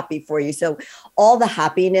so happy for you. So all the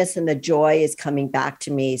happiness and the joy is coming back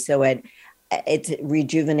to me. So it's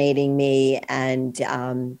rejuvenating me and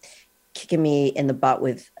kicking me in the butt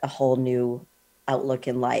with a whole new outlook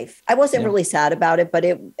in life. I wasn't really sad about it, but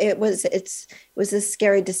it was a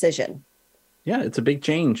scary decision. Yeah, it's a big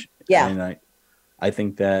change. Yeah. And I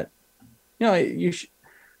think that, you should,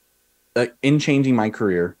 in changing my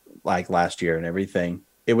career, like last year and everything,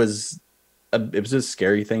 it was a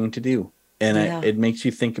scary thing to do. And it makes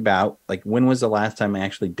you think about, like, when was the last time I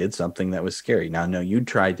actually did something that was scary? Now, I know you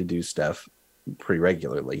tried to do stuff pretty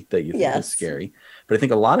regularly that you think is scary, but I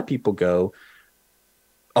think a lot of people go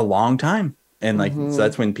a long time. And so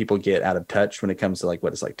that's when people get out of touch when it comes to like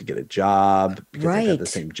what it's like to get a job, because they've had the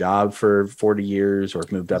same job for 40 years or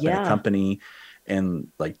moved up in a company and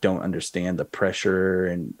like don't understand the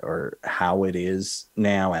pressure or how it is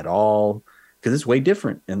now at all, because it's way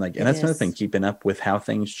different. And and that's another thing, keeping up with how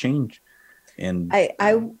things change. And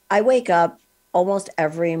I wake up almost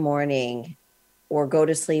every morning or go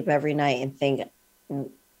to sleep every night and think,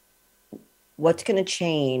 what's going to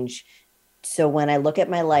change? So when I look at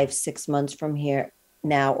my life 6 months from here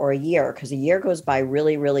now, or a year, because a year goes by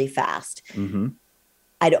really, really fast. Mm-hmm.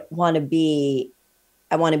 I want to be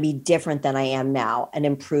different than I am now, and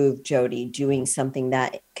improve Jodi, doing something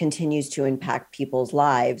that continues to impact people's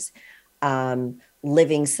lives,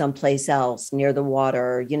 living someplace else near the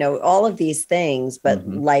water, all of these things, but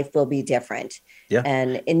life will be different. Yeah.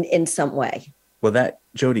 And in some way. Well,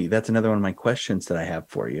 Jodi, that's another one of my questions that I have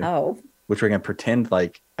for you. Oh. Which we're going to pretend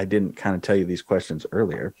like I didn't kind of tell you these questions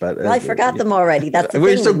earlier, but I forgot them already. That's the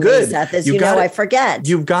we're thing so good. Seth, is, I forget.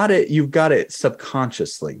 You've got it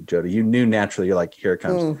subconsciously, Jodi. You knew naturally. You're like, here it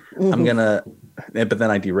comes. Mm-hmm. I'm gonna, but then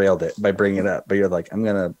I derailed it by bringing it up. But you're like, I'm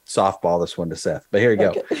gonna softball this one to Seth. But here you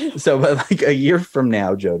go. So, but like a year from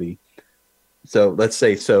now, Jodi. So let's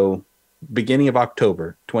say beginning of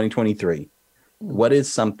October 2023. What is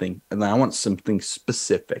something? And I want something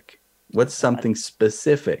specific. What's something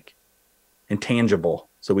specific and tangible,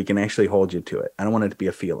 so we can actually hold you to it? I don't want it to be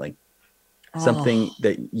a feeling. Something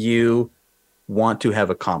that you want to have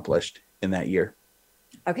accomplished in that year.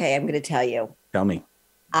 Okay, I'm going to tell you. Tell me.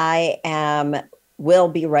 Will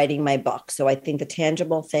be writing my book. So I think the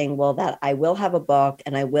tangible thing that I will have a book,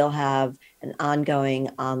 and I will have an ongoing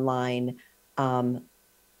online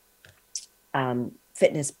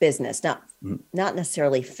fitness business. Not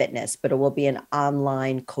necessarily fitness, but it will be an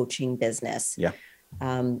online coaching business. Yeah.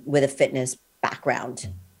 With a fitness background.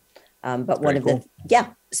 But that's one of cool.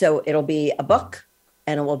 So it'll be a book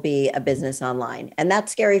and it will be a business online. And that's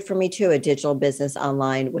scary for me too, a digital business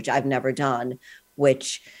online, which I've never done,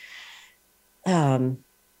 which those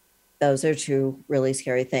are two really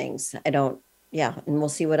scary things. And we'll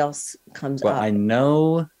see what else comes up. I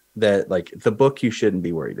know that like the book you shouldn't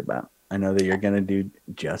be worried about. I know that you're going to do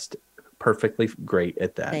just perfectly great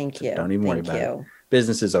at that. Thank you. Don't even worry about it.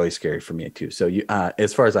 Business is always scary for me too. So you,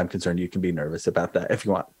 as far as I'm concerned, you can be nervous about that if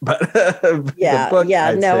you want. But I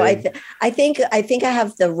think I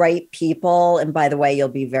have the right people. And by the way, you'll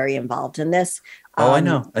be very involved in this. I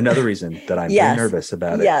know. Another reason that I'm very nervous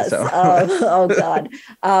about it. Yes. So. Oh God.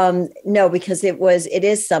 No, because it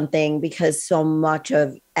is something, because so much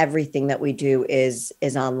of everything that we do is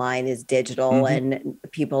online, is digital, and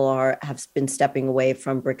people have been stepping away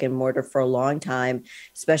from brick and mortar for a long time,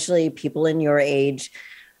 especially people in your age,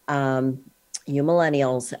 you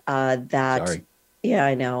millennials, Sorry. Yeah,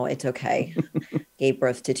 I know, it's okay. Gave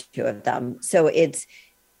birth to two of them. So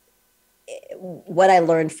what I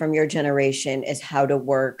learned from your generation is how to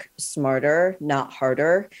work smarter, not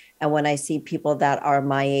harder. And when I see people that are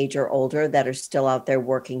my age or older that are still out there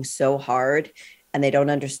working so hard, and they don't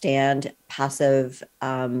understand passive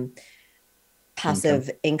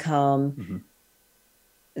income,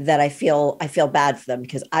 that I feel bad for them,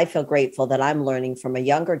 because I feel grateful that I'm learning from a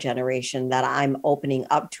younger generation, that I'm opening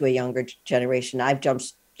up to a younger generation. I've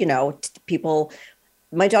jumped, people.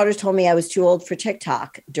 My daughters told me I was too old for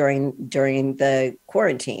TikTok during the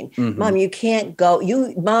quarantine. Mom, you can't go.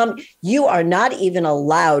 Mom, you are not even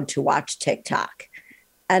allowed to watch TikTok.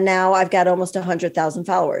 And now I've got almost 100,000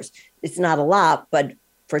 followers. It's not a lot, but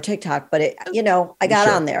for TikTok, but I got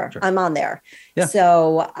on there. Sure. I'm on there. Yeah.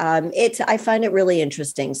 So I find it really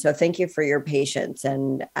interesting. So thank you for your patience.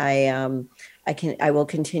 And I will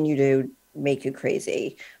continue to make you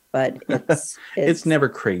crazy, but it's never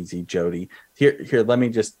crazy, Jodi. Here, let me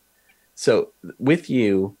just, so with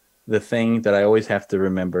you, the thing that I always have to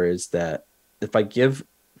remember is that if I give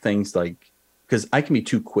things like, because I can be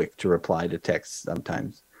too quick to reply to texts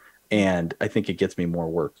sometimes, and I think it gets me more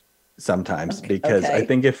work sometimes because I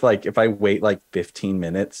think if I wait like 15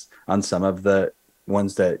 minutes on some of the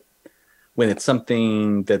ones that, when it's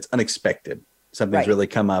something that's unexpected, something's really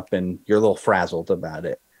come up and you're a little frazzled about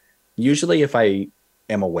it. Usually if I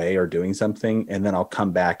am away or doing something and then I'll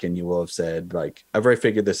come back and you will have said like, I've already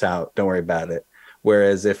figured this out, don't worry about it.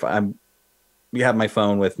 Whereas if you have my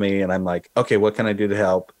phone with me and I'm like, okay, what can I do to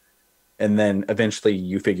help? And then eventually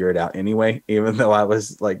you figure it out anyway, even though I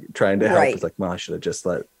was like trying to help. It's like, well, I should have just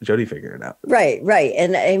let Jodi figure it out. Right.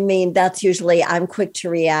 And I mean, that's usually, I'm quick to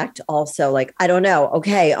react also. Like, I don't know.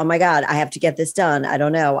 Okay. Oh my God, I have to get this done. I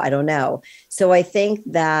don't know. So I think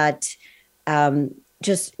that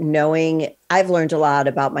just knowing, I've learned a lot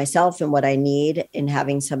about myself and what I need in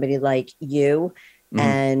having somebody like you.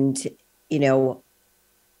 And,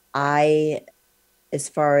 as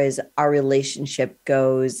far as our relationship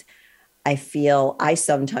goes, I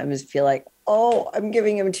sometimes feel like, oh, I'm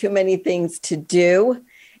giving him too many things to do.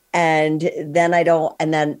 And then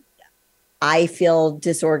I feel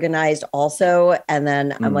disorganized also. And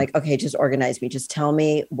then I'm like, okay, just organize me. Just tell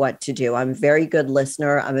me what to do. I'm a very good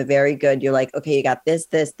listener. You're like, okay, you got this,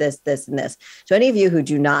 and this. So any of you who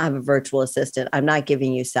do not have a virtual assistant, I'm not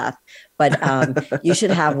giving you Seth, but you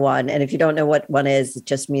should have one. And if you don't know what one is, it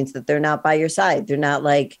just means that they're not by your side.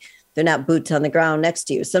 They're not boots on the ground next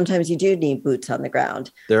to you. Sometimes you do need boots on the ground.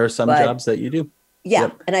 There are some jobs that you do. Yeah.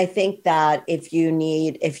 Yep. And I think that if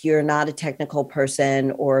you're not a technical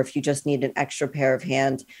person, or if you just need an extra pair of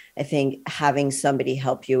hands, I think having somebody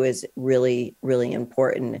help you is really, really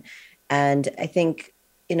important. And I think,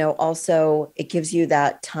 also it gives you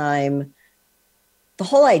that time. The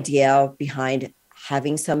whole idea behind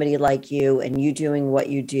having somebody like you and you doing what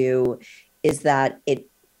you do is that it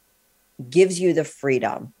gives you the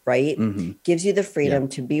freedom, right? Gives you the freedom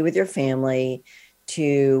to be with your family,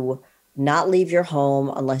 to not leave your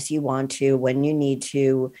home unless you want to, when you need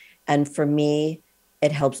to. And for me,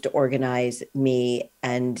 it helps to organize me,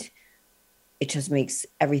 and it just makes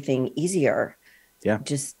everything easier. Yeah.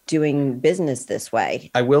 Just doing business this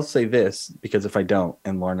way. I will say this, because if I don't,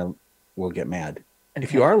 and Lorna will get mad. Okay.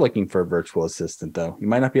 If you are looking for a virtual assistant, though, you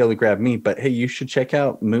might not be able to grab me, but hey, you should check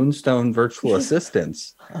out Moonstone Virtual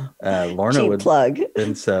Assistants. Lorna would plug.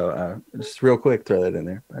 And so just real quick, throw that in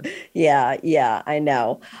there. But. Yeah, I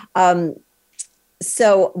know.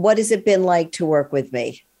 So what has it been like to work with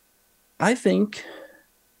me? I think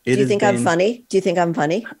Do you think I'm funny?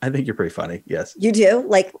 I think you're pretty funny. Yes. You do?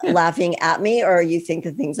 Like laughing at me, or you think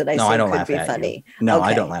the things that I say could be funny? No, okay.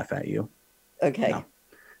 I don't laugh at you. Okay.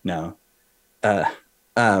 No.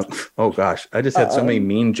 Oh gosh, I just had so many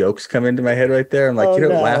mean jokes come into my head right there. I'm like,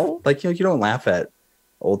 laugh, like, you don't laugh at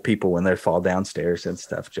old people when they fall downstairs and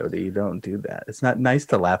stuff, Jodi. You don't do that. It's not nice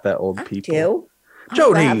to laugh at old people. Do?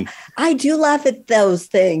 Jodi, I do laugh at those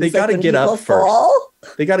things. They got to get up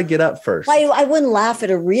first. They got to get up first. I wouldn't laugh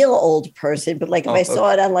at a real old person, but like if I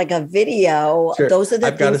saw it on like a video, those are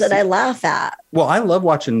the things that I laugh at. Well, I love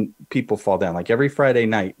watching people fall down. Like every Friday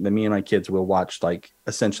night, me and my kids will watch, like,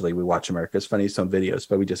 essentially we watch America's Funniest Home Videos,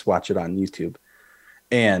 but we just watch it on YouTube.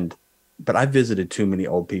 But I visited too many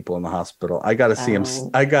old people in the hospital. I got to see them.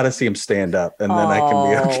 I got to see them stand up, and then I can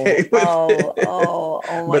be okay with it.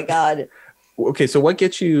 Oh my God. Okay, so what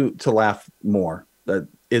gets you to laugh more?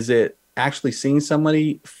 Is it actually seeing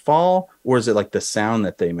somebody fall, or is it like the sound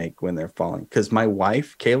that they make when they're falling? Because my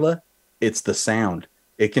wife, Kayla, it's the sound.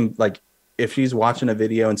 It can, like, if she's watching a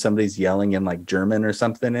video and somebody's yelling in like German or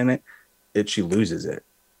something in it, she loses it.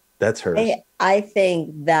 That's hers. I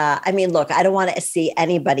think that, I mean, look, I don't want to see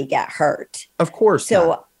anybody get hurt. Of course. So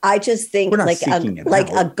not. I just think like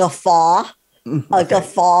a guffaw, okay.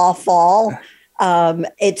 Guffaw fall.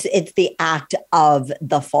 It's the act of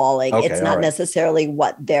the falling. Okay, it's not necessarily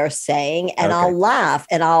what they're saying. And I'll laugh,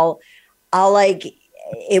 and I'll like,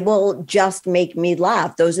 it will just make me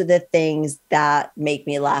laugh. Those are the things that make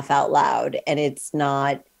me laugh out loud. And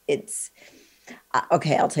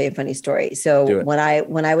okay, I'll tell you a funny story. So when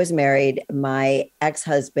I was married, my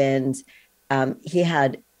ex-husband, he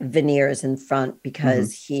had veneers in front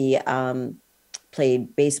because he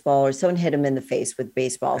played baseball, or someone hit him in the face with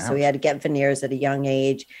baseball. Ouch. So he had to get veneers at a young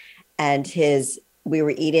age. And we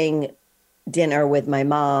were eating dinner with my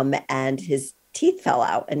mom and his teeth fell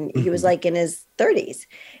out and he was like in his 30s.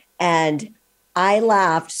 And I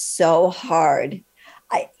laughed so hard.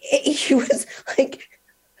 He was like,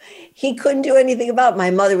 he couldn't do anything about it. My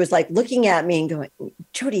mother was like looking at me and going,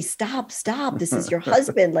 Jodi, stop. This is your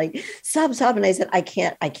husband. Like, stop. And I said, I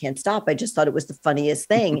can't stop. I just thought it was the funniest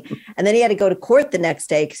thing. And then he had to go to court the next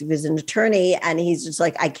day because he was an attorney. And he's just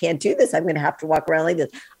like, I can't do this. I'm going to have to walk around like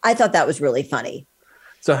this. I thought that was really funny.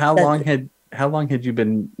 So how long had you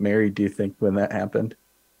been married, do you think, when that happened?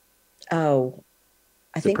 Oh,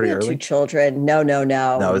 I think we had early? 2 children. No. No,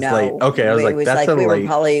 it's late. Okay, I was like, that's a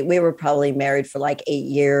late. We were probably married for like 8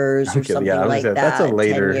 years or something like that. That's a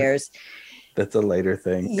later 10 years. That's a later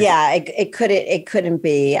thing. Yeah, it couldn't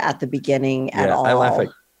be at the beginning at all.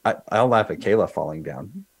 I'll laugh at Kayla falling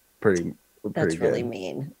down. That's really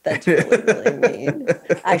mean. That's really mean.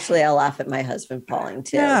 Actually, I'll laugh at my husband falling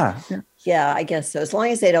too. Yeah, I guess so. As long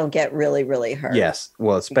as they don't get really, really hurt. Yes.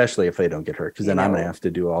 Well, especially if they don't get hurt, because then I'm going to have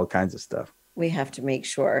to do all kinds of stuff. We have to make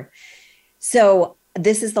sure. So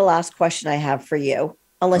this is the last question I have for you,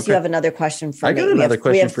 unless you have another question for me. I got another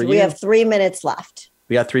question for you. We have 3 minutes left.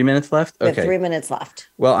 We got 3 minutes left? Okay. We have 3 minutes left.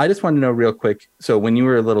 Well, I just want to know real quick. So when you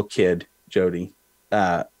were a little kid, Jodi,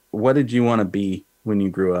 what did you want to be when you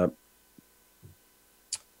grew up?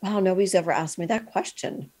 Wow, nobody's ever asked me that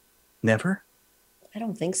question. Never? I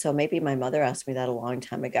don't think so. Maybe my mother asked me that a long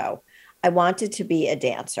time ago. I wanted to be a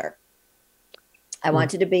dancer. For a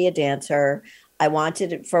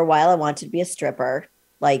while, I wanted to be a stripper,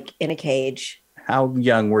 like in a cage. How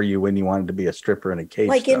young were you when you wanted to be a stripper in a cage?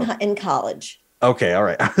 Like in college. Okay, all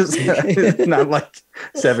right. I was not like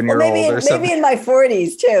 7-year-old or something. Maybe in my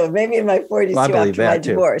 40s too. Maybe in my 40s too after my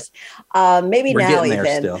divorce. Maybe We're now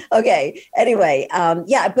even. Still. Okay. Anyway,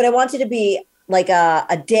 but I wanted to be like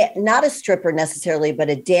not a stripper necessarily, but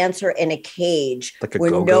a dancer in a cage like where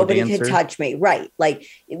nobody could touch me. Right. Like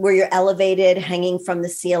where you're elevated, hanging from the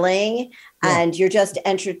ceiling, and you're just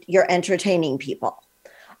you're entertaining people.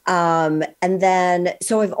 And then,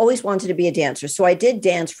 so I've always wanted to be a dancer. So I did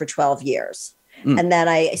dance for 12 years. And then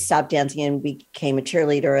I stopped dancing and became a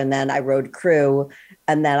cheerleader. And then I rode crew.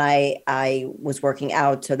 And then I was working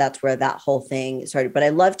out. So that's where that whole thing started. But I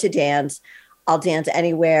love to dance. I'll dance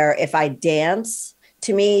anywhere. If I dance,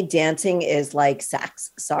 to me, dancing is like sex.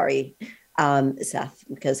 Sorry, Seth,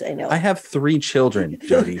 because I know I have 3 children,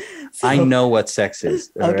 Jodi. So, I know what sex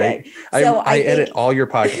is. Okay. Right? So I edit all your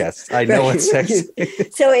podcasts. I know what sex is.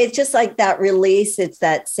 So it's just like that release. It's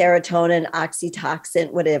that serotonin,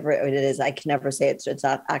 oxytocin, whatever it is. I can never say it. So it's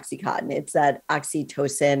not Oxycontin. It's that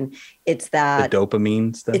oxytocin. It's that the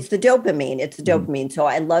dopamine stuff. It's the dopamine. So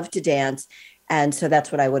I love to dance. And so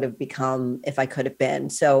that's what I would have become if I could have been.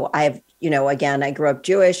 So I've, again, I grew up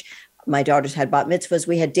Jewish. My daughters had bat mitzvahs.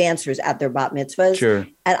 We had dancers at their bat mitzvahs. Sure.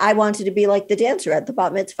 And I wanted to be like the dancer at the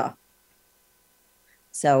bat mitzvah.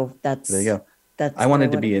 So there you go. I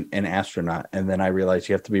wanted to be an astronaut. And then I realized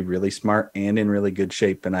you have to be really smart and in really good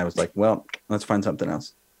shape. And I was like, well, let's find something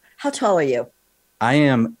else. How tall are you? I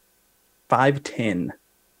am 5'10".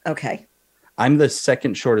 Okay. I'm the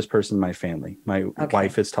second shortest person in my family. My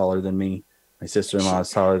wife is taller than me. My sister-in-law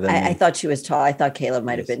is taller than me. I thought she was tall. I thought Caleb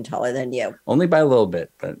might have been taller than you. Only by a little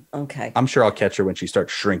bit, but okay. I'm sure I'll catch her when she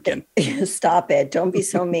starts shrinking. Stop it. Don't be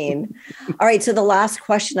so mean. All right. So the last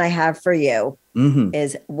question I have for you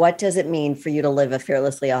is, what does it mean for you to live a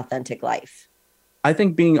fearlessly authentic life? I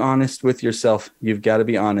think being honest with yourself, you've got to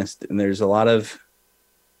be honest. And there's a lot of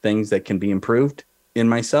things that can be improved in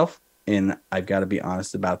myself. And I've got to be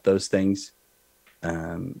honest about those things.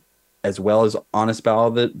 As well as honest about all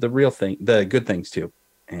the real thing, the good things too.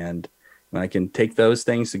 And when I can take those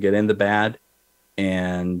things to get in the bad,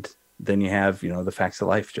 and then you have, the facts of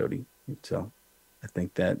life, Jodi. So I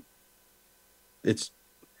think that it's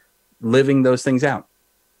living those things out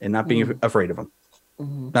and not being afraid of them,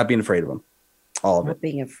 not being afraid of them, all of it. Not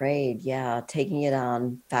being afraid. Yeah. Taking it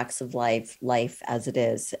on, facts of life as it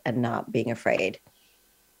is, and not being afraid.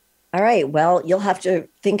 All right. Well, you'll have to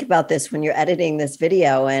think about this when you're editing this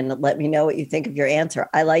video and let me know what you think of your answer.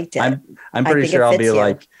 I liked it. I'm pretty sure I'll be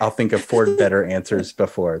I'll think of 4 better answers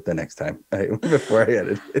before the next time, before I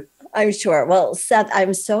edit it. I'm sure. Well, Seth,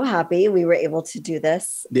 I'm so happy we were able to do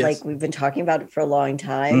this. Yes. Like we've been talking about it for a long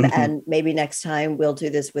time, and maybe next time we'll do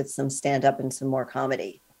this with some stand-up and some more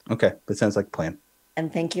comedy. Okay. That sounds like a plan.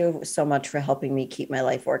 And thank you so much for helping me keep my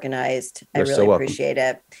life organized. I really appreciate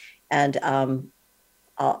it. And,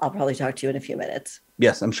 I'll probably talk to you in a few minutes.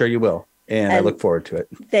 Yes, I'm sure you will. And I look forward to it.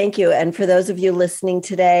 Thank you. And for those of you listening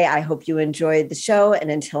today, I hope you enjoyed the show.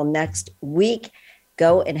 And until next week,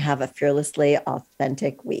 go and have a fearlessly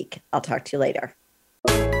authentic week. I'll talk to you later.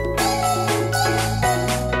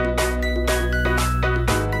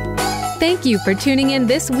 Thank you for tuning in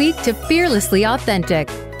this week to Fearlessly Authentic.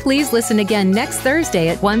 Please listen again next Thursday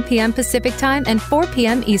at 1 p.m. Pacific Time and 4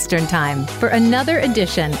 p.m. Eastern Time for another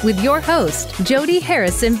edition with your host, Jodi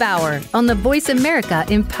Harrison Bauer, on the Voice America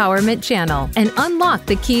Empowerment Channel, and unlock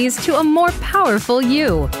the keys to a more powerful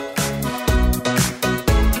you.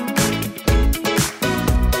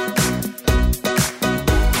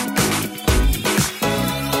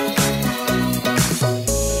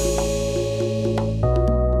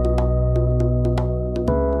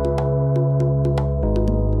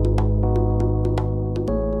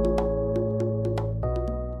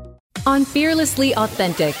 On Fearlessly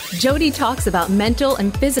Authentic, Jodi talks about mental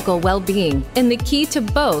and physical well-being, and the key to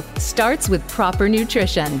both starts with proper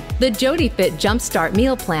nutrition. The Jodi Fit Jumpstart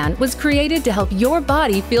Meal Plan was created to help your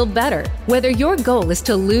body feel better. Whether your goal is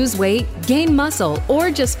to lose weight, gain muscle,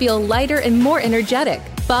 or just feel lighter and more energetic,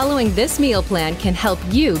 following this meal plan can help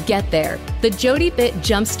you get there. The Jodi Fit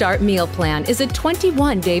Jumpstart Meal Plan is a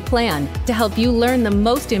 21-day plan to help you learn the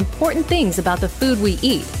most important things about the food we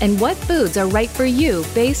eat and what foods are right for you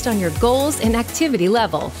based on your goals and activity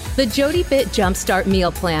level. The Jodi Fit Jumpstart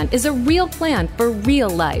Meal Plan is a real plan for real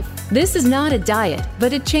life. This is not a diet,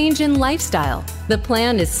 but a change in lifestyle. The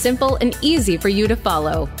plan is simple and easy for you to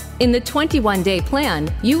follow. In the 21-day plan,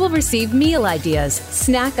 you will receive meal ideas,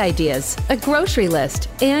 snack ideas, a grocery list,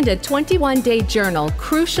 and a 21-day journal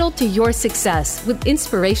crucial to your success with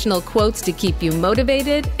inspirational quotes to keep you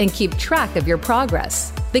motivated and keep track of your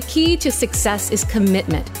progress. The key to success is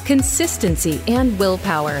commitment, consistency, and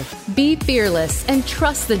willpower. Be fearless and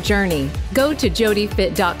trust the journey. Go to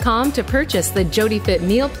jodifit.com to purchase the Jodi Fit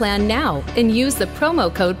Meal Plan now and use the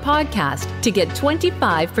promo code podcast to get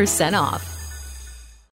 25% off.